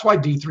 That's why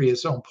D3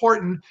 is so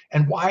important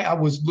and why I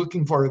was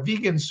looking for a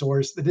vegan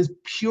source that is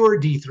pure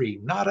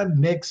D3, not a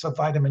mix of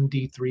vitamin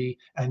D3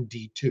 and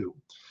D2.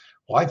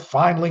 Well, I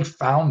finally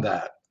found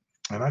that,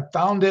 and I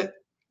found it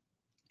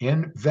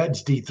in veg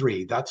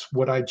D3. That's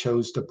what I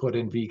chose to put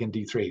in vegan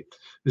D3.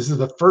 This is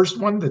the first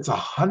one that's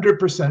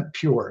 100%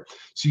 pure.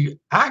 So you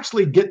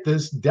actually get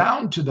this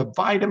down to the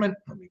vitamin.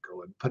 Let me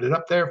go and put it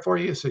up there for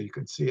you so you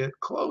can see it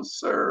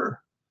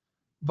closer.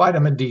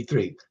 Vitamin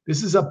D3.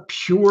 This is a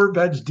pure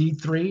veg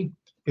D3.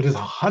 It is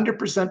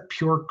 100%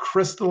 pure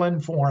crystalline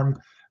form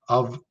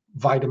of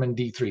vitamin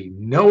D3.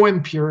 No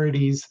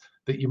impurities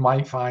that you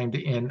might find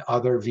in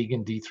other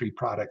vegan D3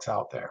 products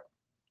out there.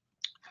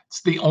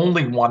 It's the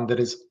only one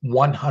that is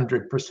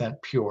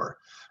 100% pure.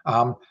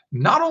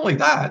 Not only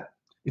that,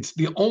 it's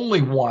the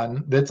only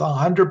one that's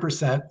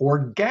 100%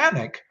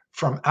 organic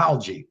from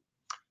algae.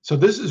 So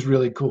this is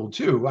really cool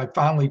too. I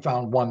finally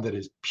found one that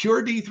is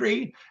pure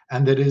D3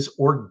 and that is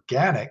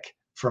organic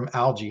from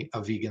algae,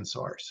 a vegan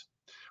source.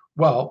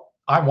 Well,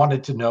 I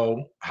wanted to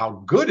know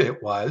how good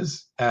it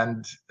was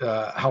and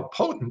how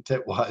potent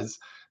it was.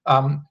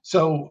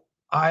 So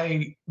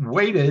I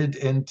waited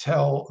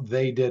until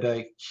they did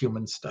a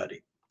human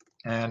study.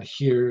 And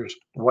here's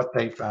what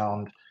they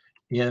found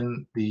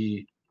in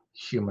the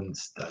human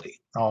study.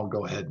 I'll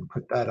go ahead and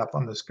put that up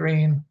on the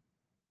screen.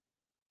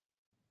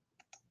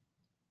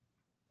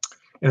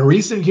 In a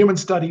recent human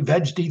study,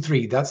 Veg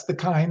D3, that's the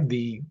kind,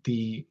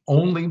 the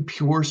only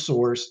pure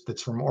source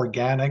that's from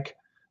organic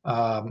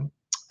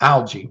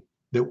algae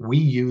that we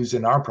use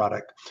in our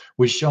product,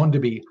 was shown to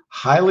be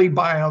highly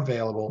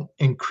bioavailable,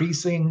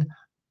 increasing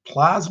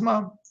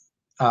plasma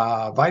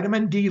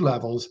vitamin D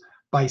levels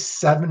by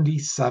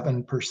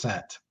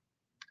 77%.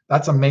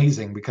 That's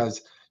amazing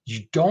because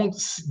you don't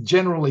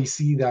generally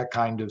see that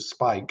kind of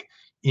spike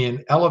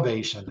in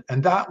elevation,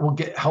 and that will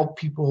help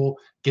people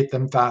get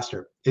them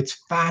faster. It's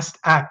fast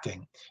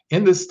acting.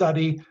 In the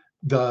study,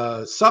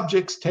 the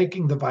subjects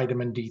taking the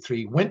vitamin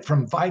D3 went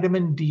from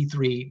vitamin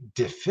D3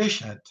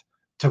 deficient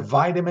to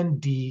vitamin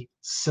D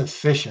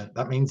sufficient.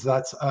 That means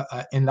that's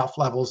enough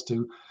levels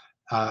to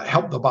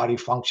help the body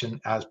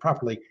function as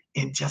properly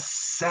in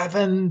just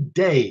 7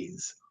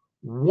 days.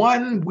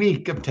 1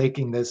 week of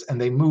taking this,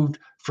 and they moved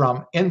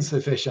from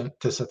insufficient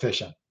to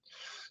sufficient.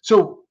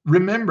 So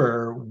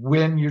remember,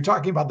 when you're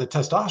talking about the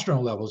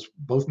testosterone levels,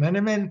 both men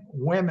and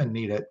women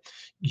need it.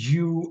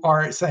 You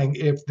are saying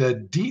if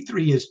the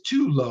D3 is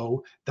too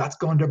low, that's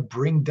going to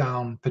bring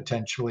down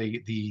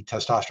potentially the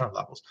testosterone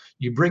levels.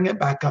 You bring it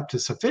back up to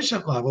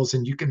sufficient levels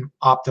and you can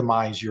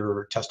optimize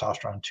your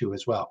testosterone too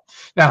as well.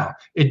 Now,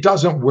 it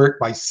doesn't work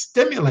by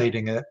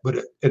stimulating it, but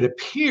it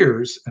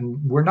appears,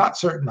 and we're not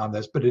certain on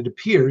this, but it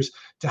appears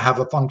to have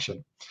a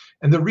function.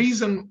 And the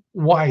reason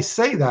why I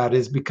say that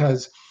is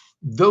because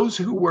those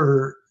who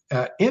were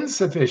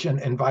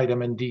insufficient in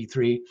vitamin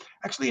D3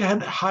 actually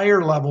had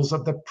higher levels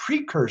of the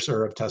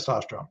precursor of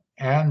testosterone,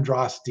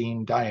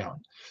 androstenedione.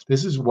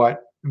 This is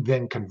what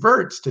then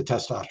converts to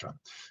testosterone.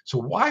 So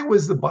why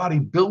was the body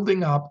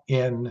building up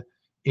in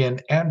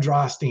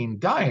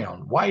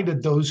androstenedione? Why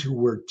did those who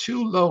were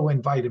too low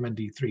in vitamin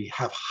D3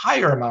 have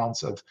higher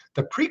amounts of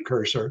the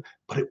precursor,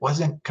 but it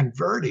wasn't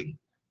converting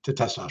to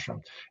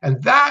testosterone?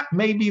 And that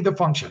may be the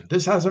function.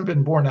 This hasn't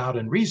been borne out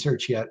in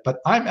research yet, but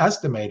I'm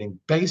estimating,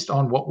 based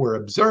on what we're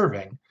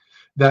observing,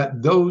 that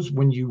those,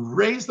 when you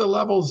raise the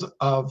levels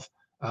of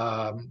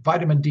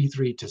vitamin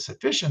D3 to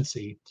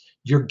sufficiency,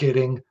 you're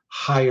getting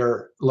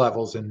higher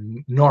levels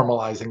and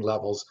normalizing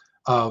levels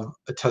of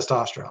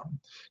testosterone.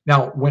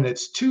 Now, when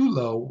it's too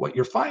low, what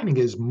you're finding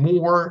is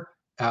more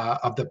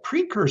of the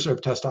precursor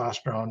of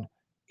testosterone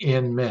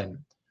in men.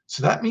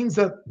 So that means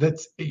that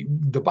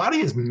the body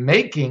is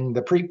making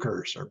the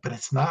precursor, but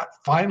it's not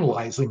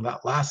finalizing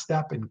that last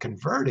step in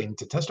converting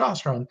to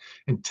testosterone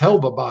until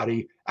the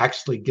body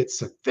actually gets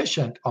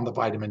sufficient on the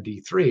vitamin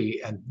D3,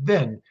 and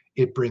then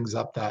it brings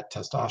up that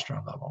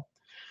testosterone level.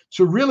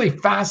 So really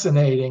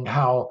fascinating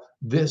how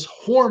this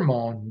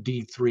hormone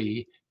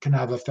D3 can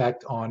have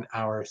effect on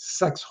our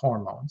sex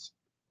hormones,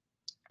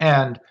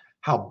 and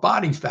how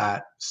body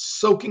fat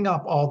soaking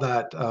up all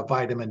that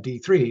vitamin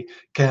D3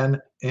 can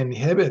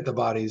inhibit the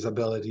body's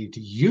ability to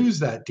use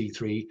that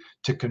D3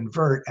 to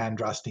convert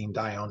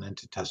androstenedione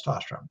into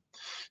testosterone.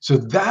 So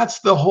that's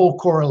the whole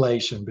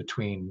correlation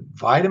between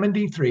vitamin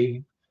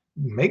D3.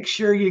 Make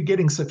sure you're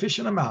getting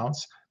sufficient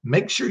amounts,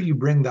 make sure you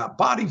bring that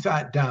body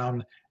fat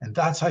down, and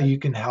that's how you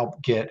can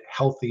help get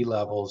healthy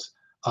levels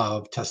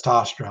of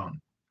testosterone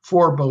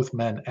for both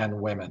men and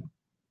women.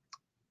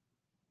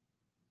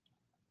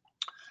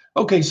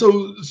 Okay,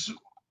 so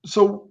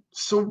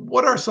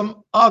what are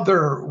some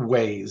other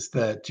ways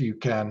that you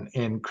can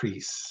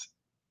increase?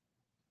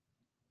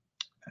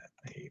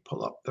 Let me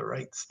pull up the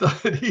right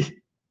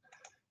study.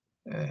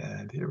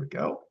 And here we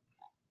go.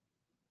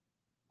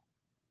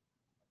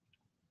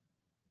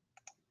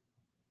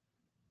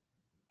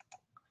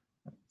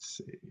 Let's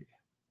see.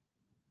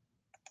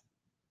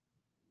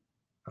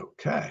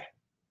 Okay.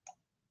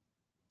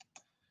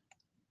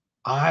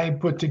 I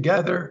put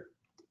together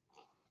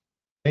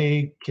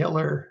a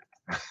killer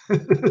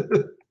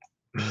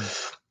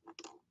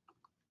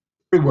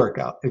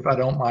Pre-workout, if I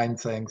don't mind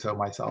saying so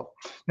myself.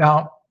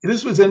 Now,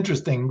 this was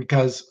interesting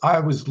because I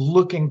was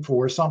looking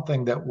for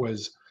something that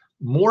was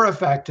more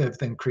effective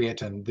than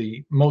creatine,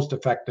 the most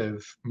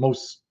effective,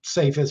 most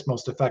safest,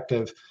 most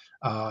effective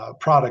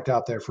product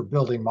out there for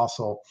building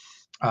muscle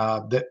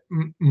that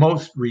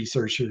most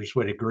researchers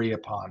would agree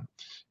upon.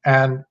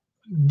 And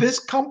this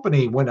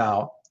company went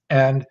out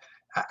and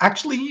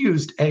actually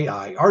used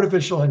AI,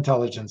 artificial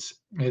intelligence.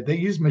 They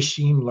used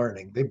machine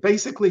learning. They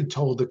basically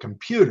told the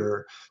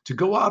computer to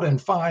go out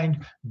and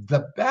find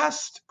the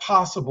best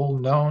possible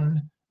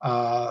known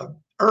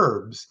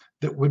herbs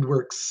that would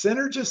work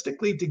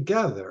synergistically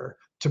together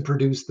to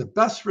produce the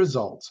best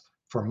results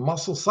for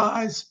muscle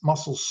size,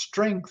 muscle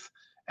strength,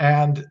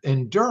 and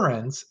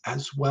endurance,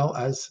 as well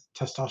as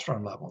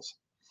testosterone levels.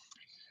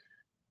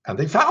 And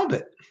they found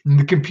it. And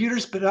the computer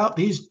spit out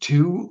these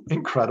two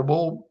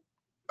incredible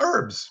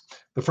herbs.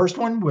 The first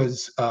one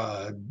was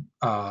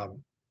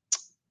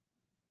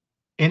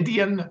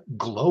Indian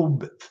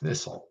globe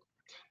thistle.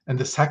 And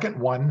the second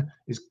one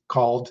is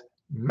called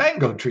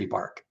mango tree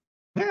bark.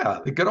 Yeah,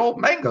 the good old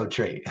mango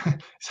tree.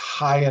 It's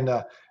high in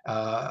a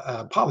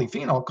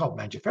polyphenol called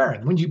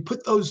mangiferin. When you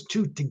put those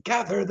two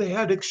together, they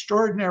had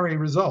extraordinary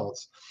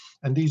results.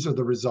 And these are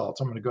the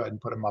results. I'm going to go ahead and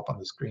put them up on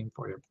the screen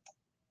for you.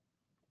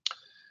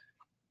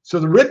 So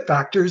the RIP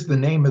factor is the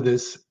name of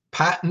this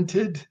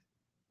patented,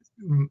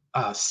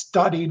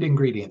 studied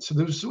ingredient. So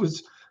this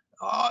was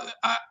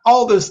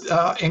all this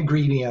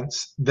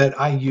ingredients that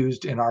I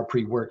used in our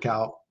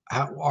pre-workout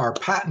are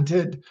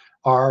patented,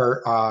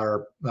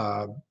 are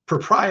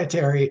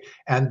proprietary,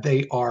 and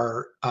they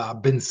are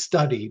been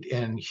studied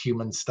in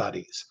human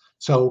studies.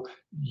 So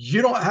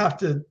you don't have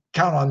to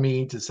count on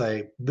me to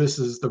say this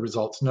is the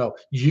results. No,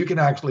 you can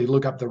actually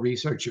look up the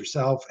research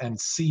yourself and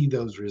see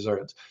those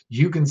results.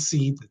 You can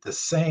see that the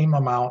same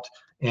amount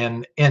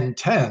in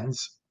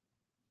N10s,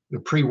 the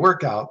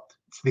pre-workout,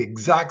 it's the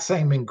exact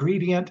same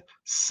ingredient,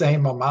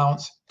 same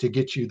amounts to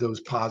get you those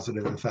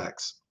positive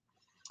effects.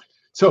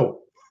 So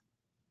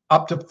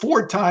up to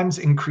 4 times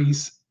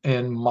increase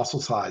in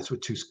muscle size with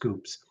 2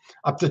 scoops,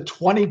 up to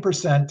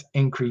 20%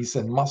 increase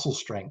in muscle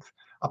strength,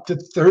 up to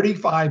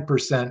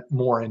 35%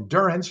 more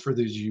endurance for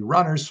those of you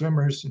runners,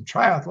 swimmers, and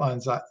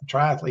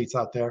triathletes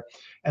out there,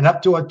 and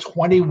up to a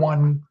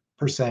 21%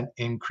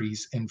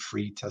 increase in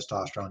free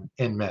testosterone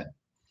in men.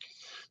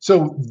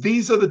 So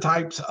these are the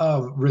types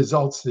of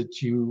results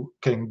that you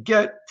can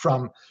get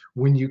from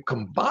when you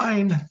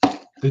combine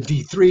the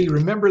D3.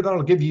 Remember,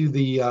 that'll give you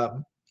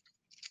the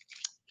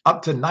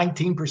up to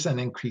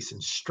 19% increase in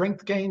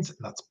strength gains. And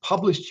that's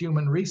published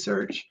human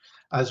research,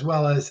 as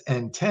well as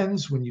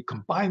N10s. When you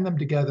combine them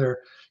together,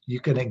 you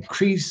can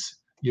increase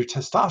your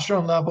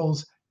testosterone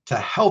levels to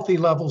healthy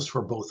levels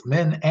for both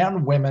men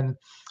and women.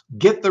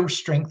 Get the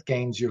strength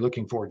gains you're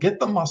looking for, get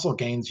the muscle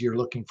gains you're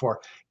looking for,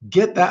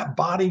 get that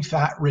body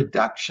fat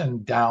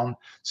reduction down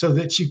so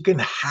that you can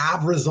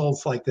have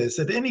results like this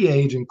at any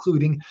age,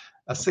 including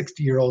a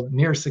 60-year-old,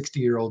 near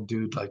 60-year-old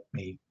dude like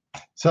me.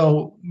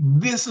 So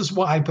this is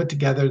why I put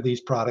together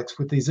these products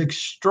with these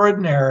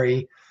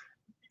extraordinary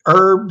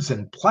herbs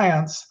and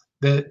plants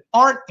that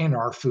aren't in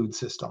our food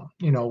system.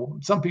 You know,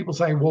 some people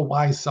say, well,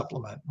 why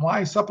supplement?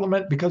 Why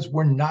supplement? Because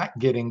we're not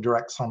getting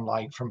direct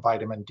sunlight from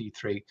vitamin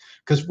D3.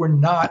 Because we're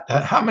not,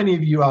 how many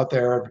of you out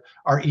there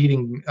are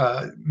eating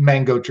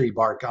mango tree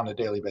bark on a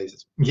daily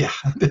basis? Yeah,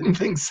 I didn't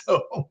think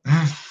so.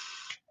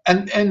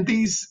 And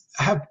these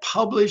have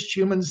published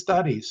human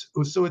studies.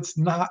 So it's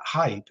not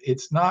hype.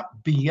 It's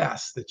not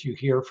BS that you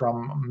hear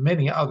from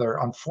many other,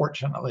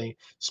 unfortunately,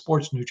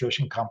 sports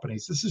nutrition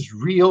companies. This is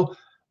real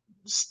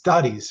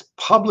studies,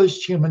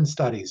 published human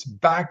studies,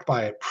 backed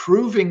by it,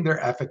 proving their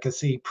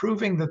efficacy,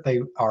 proving that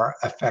they are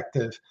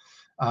effective.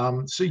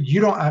 So you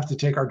don't have to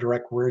take our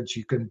direct words.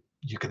 You can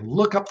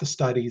look up the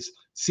studies,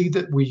 see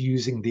that we're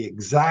using the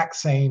exact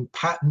same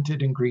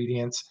patented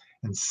ingredients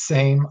and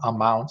same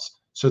amounts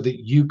so that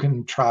you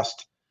can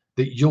trust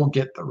that you'll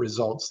get the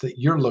results that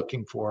you're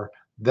looking for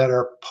that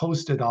are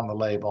posted on the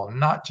label,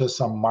 not just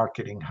some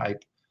marketing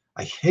hype.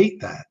 I hate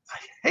that.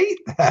 I hate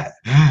that.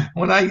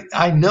 When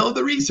I know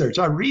the research,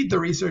 I read the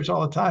research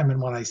all the time.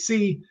 And when I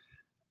see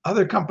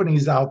other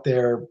companies out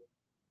there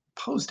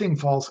posting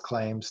false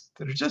claims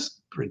that are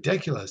just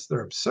ridiculous,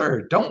 they're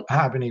absurd, don't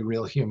have any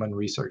real human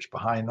research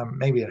behind them,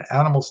 maybe an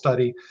animal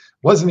study,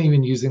 wasn't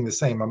even using the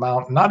same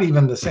amount, not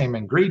even the same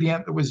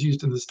ingredient that was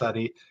used in the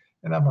study.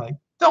 And I'm like,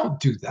 don't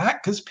do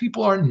that, because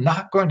people are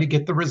not going to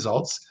get the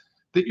results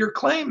that you're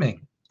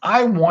claiming.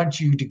 I want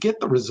you to get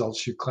the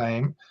results you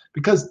claim,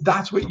 because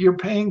that's what you're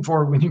paying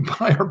for when you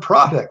buy our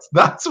products.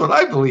 That's what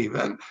I believe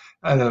in.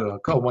 I don't know,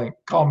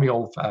 call me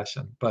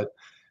old-fashioned, but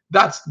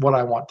that's what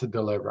I want to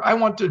deliver. I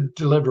want to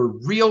deliver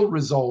real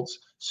results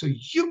so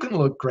you can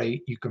look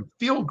great, you can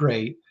feel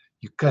great,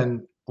 you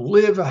can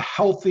live a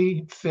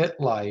healthy, fit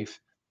life.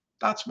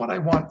 That's what I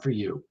want for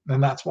you,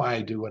 and that's why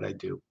I do what I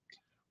do.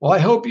 Well, I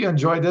hope you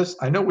enjoyed this.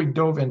 I know we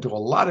dove into a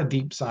lot of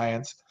deep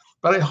science,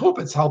 but I hope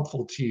it's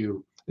helpful to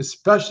you,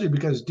 especially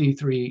because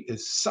D3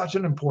 is such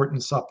an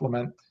important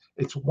supplement.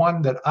 It's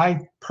one that I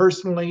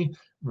personally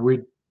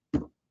would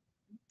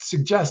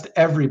suggest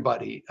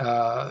everybody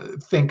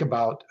think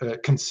about,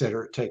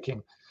 consider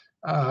taking.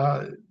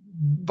 Uh,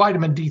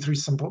 Vitamin D3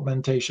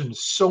 supplementation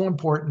is so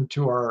important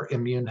to our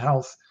immune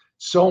health,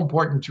 so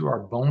important to our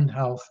bone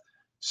health,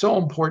 so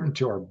important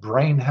to our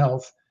brain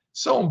health,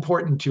 so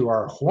important to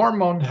our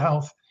hormone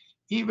health.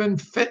 Even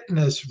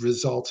fitness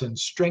results in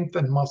strength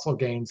and muscle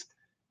gains.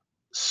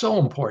 So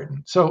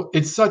important. So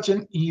it's such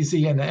an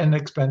easy and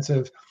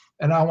inexpensive,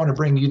 and I want to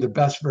bring you the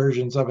best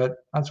versions of it.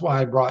 That's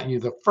why I brought you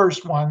the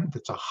first one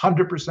that's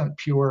 100%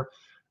 pure,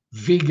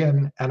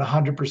 vegan, and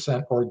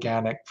 100%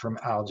 organic from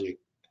algae.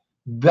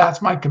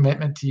 That's my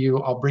commitment to you.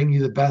 I'll bring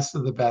you the best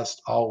of the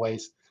best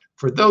always.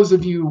 For those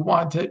of you who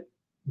want it,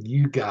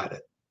 you got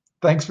it.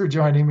 Thanks for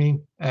joining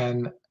me,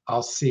 and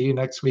I'll see you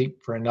next week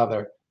for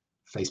another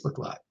Facebook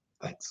Live.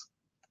 Thanks.